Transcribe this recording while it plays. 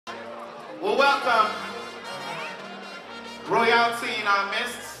We welcome royalty in our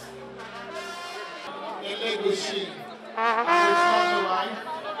midst. Elegushi, and his lovely wife,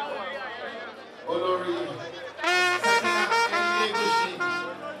 Olori. Elegushi.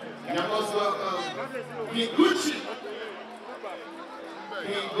 You're most welcome. Gucci.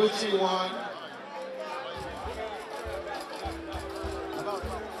 Gucci one.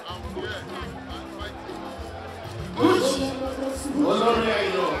 Gucci. Olori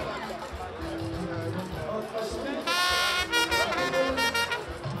Ayo.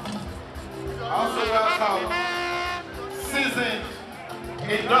 Also welcome seasoned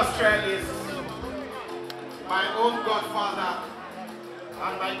industrialists, my own godfather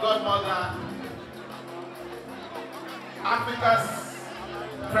and my godmother, Africa's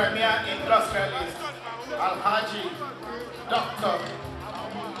premier industrialist, Alhaji Dr.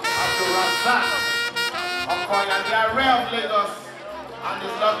 Abdulrazak Okoya, the array of Lagos, and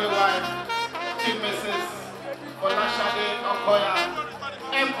his lovely wife, Chief Mrs. Folashade Okoya,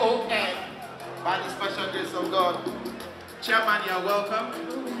 M.O.N., by the special grace of God. Chairman, you are welcome.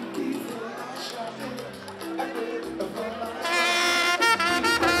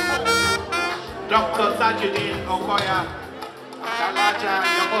 Dr. Tajuddin Okoya, Alaja,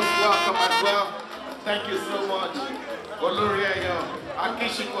 you're most welcome as well. Thank you so much. Olori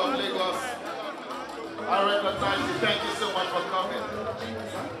Akinsiku of Lagos, I recognize you. Thank you so much for coming.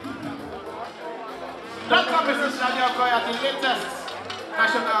 Dr. Mrs. Shadi Okoya, the latest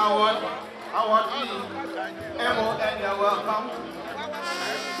national award. Awardee, M.O.N., you're welcome.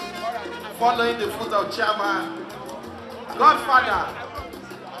 Following the foot of Chairman, Godfather,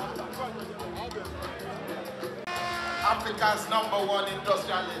 Africa's #1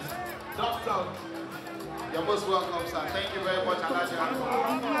 industrialist, Doctor. You're most welcome, sir. Thank you very much, Alaji.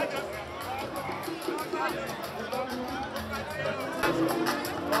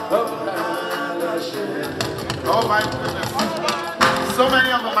 Oh my goodness. So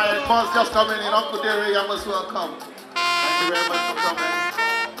many of my response just coming in. Uncle Derry, you're most welcome. Thank you very much for coming.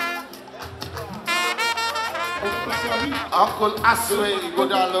 Uncle Aswe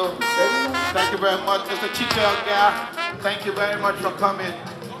Godalo, thank you very much. Mr. Chike, thank you very much for coming.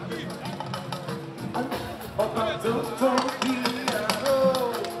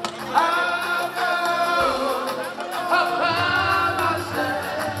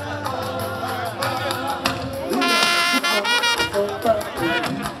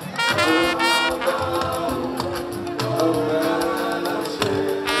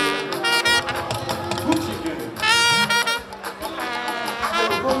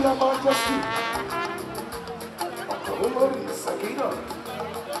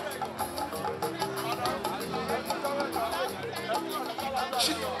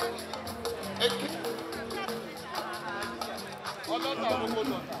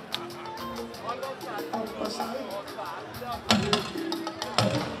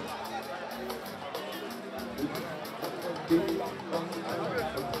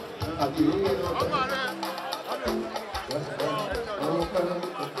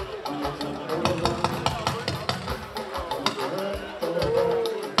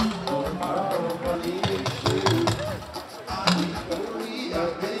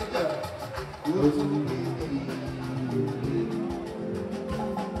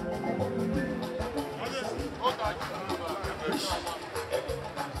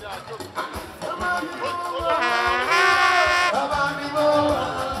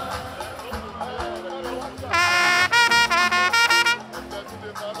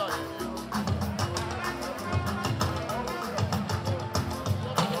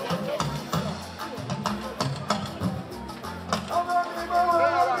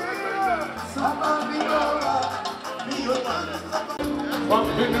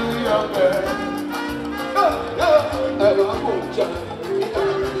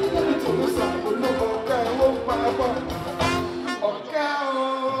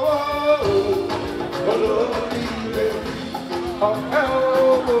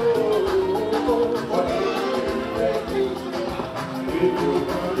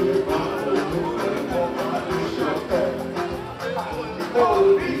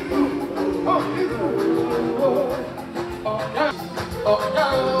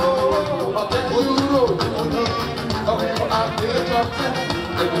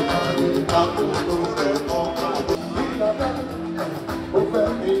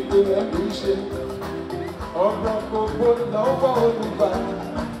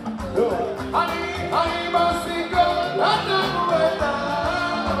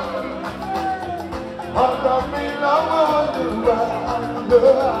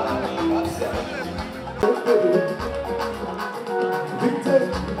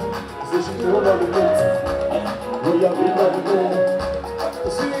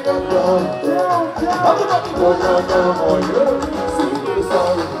 I'm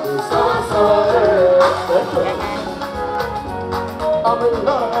in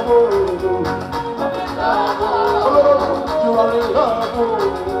love, you are in love,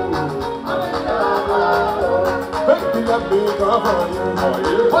 baby, I'm big for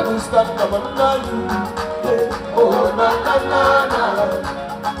you. What is that number 9? Oh, na na na na.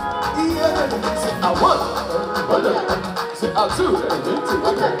 Yeah, say I want, say I two,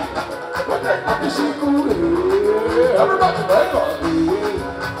 Akinsiku, everybody bang on me.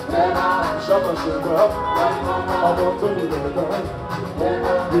 Shaka shaka, I want to be there.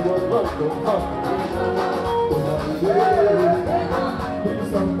 You don't want to come.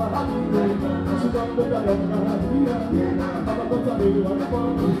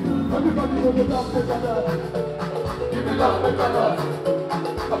 Give me love, make a love.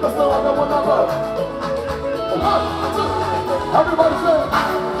 I'm just not one love. Everybody say,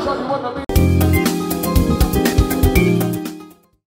 Shawty wanna be.